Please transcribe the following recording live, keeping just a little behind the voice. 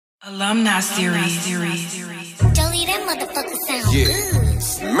Alumni series. Jolie, that motherfucker sound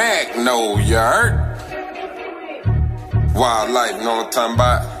good. Magno, you heard? Wildlife, know what I'm talking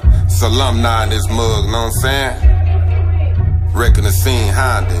about? It's alumni in this mug, know what I'm saying? Wrecking the scene,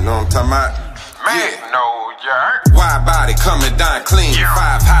 Honda, know what I'm talking about? Magno, you heard? Wide body coming down clean.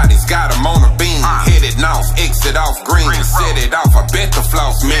 5 hotties, got them on a beam. Headed north, exit off green. Set it off, I bet the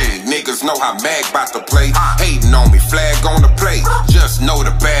floss mean. Niggas know how Mag bout to play. Hating on me, flag on the plate. Just know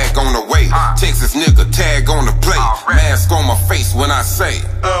the bag on the way. Texas nigga tag on the plate. Mask on my face when I say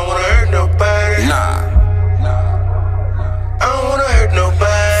I don't wanna hurt nobody. nah. I don't wanna hurt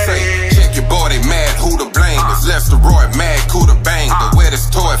nobody. Say, check your boy, they mad, who to blame? It's Lester Roy, mad, Coota bang. The wettest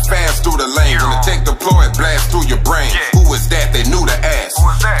toy fast through the lane. When the tech deploy, blast through your brain. Who is that? They knew to ask.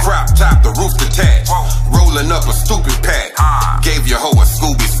 Crop top, the roof detached. Rolling up a stupid pack. Gave your hoe a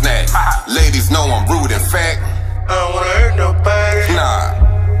Scooby snack. Ladies know I'm rude, in fact. I don't wanna hurt nobody. Nah.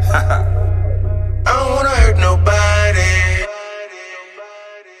 I don't wanna hurt nobody.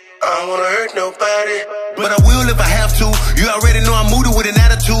 I don't wanna hurt nobody. But I will if I have to. You already know I'm moody with an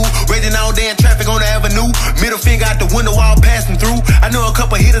attitude. Raging all day in traffic on the avenue. Middle finger out the window while passing through. I know a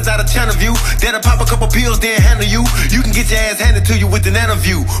couple hitters out of channel view. That'll pop a couple pills, then handle you. You can get your ass handed to you with an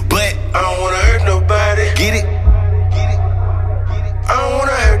interview. But I don't wanna hurt nobody. get it? I don't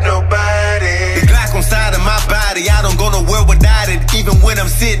wanna hurt nobody. The Glock on side of my body. I don't go nowhere without it. Even when I'm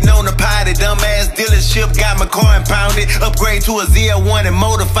sitting on the potty. Dumbass dealership got my car impounded. Upgrade to a ZL1 and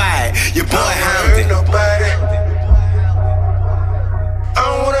modified. Your boy I hounded. don't wanna hurt nobody. I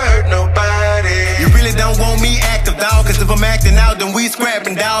don't wanna hurt nobody. You really don't want me active, dog. Cause if I'm acting out, then we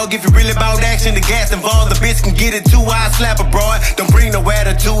scrapping, dog. If you really about action, the gas involved, the bitch can get it too. I slap a broad. Don't bring no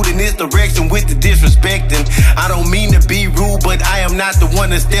attitude in this direction with the disrespecting. I don't mean to be rude, but I am not the one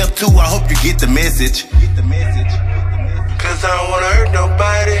to step to. I hope you get the message. Cause I don't wanna hurt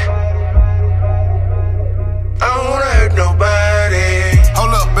nobody. I don't wanna hurt nobody.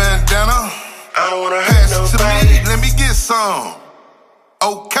 Hold up, bandana. I don't wanna hurt Pass it to nobody. me, let me get some. I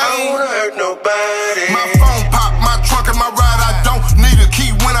don't Okay. wanna hurt nobody. My phone pop, my trunk and my ride. I don't need a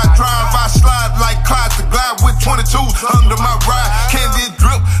key when I drive. I slide like Clyde to glide with 22s under my ride. Candy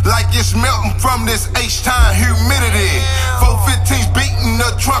drip like it's melting from this H-time humidity. 415s beating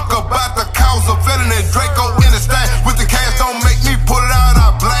the trunk about to cause a felony. Draco in the stand with the cash, don't make me pull it out.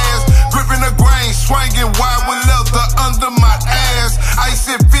 I blast, gripping the grain, swinging wide with leather under my ass.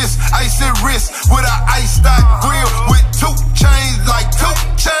 Icy fist, icy wrist with an iced out grill with 2 chains like 2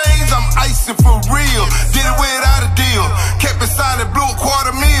 chains. I'm icy for real. Did it without a deal. Kept it solid, blew a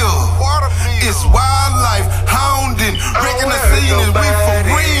quarter meal. It's wildlife, hounding, wrecking the scene is we for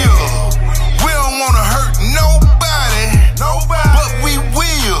real. We don't wanna hurt nobody, but we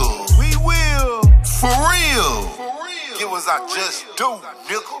will. For real. Give us our just due,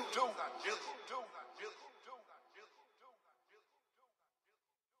 nigga.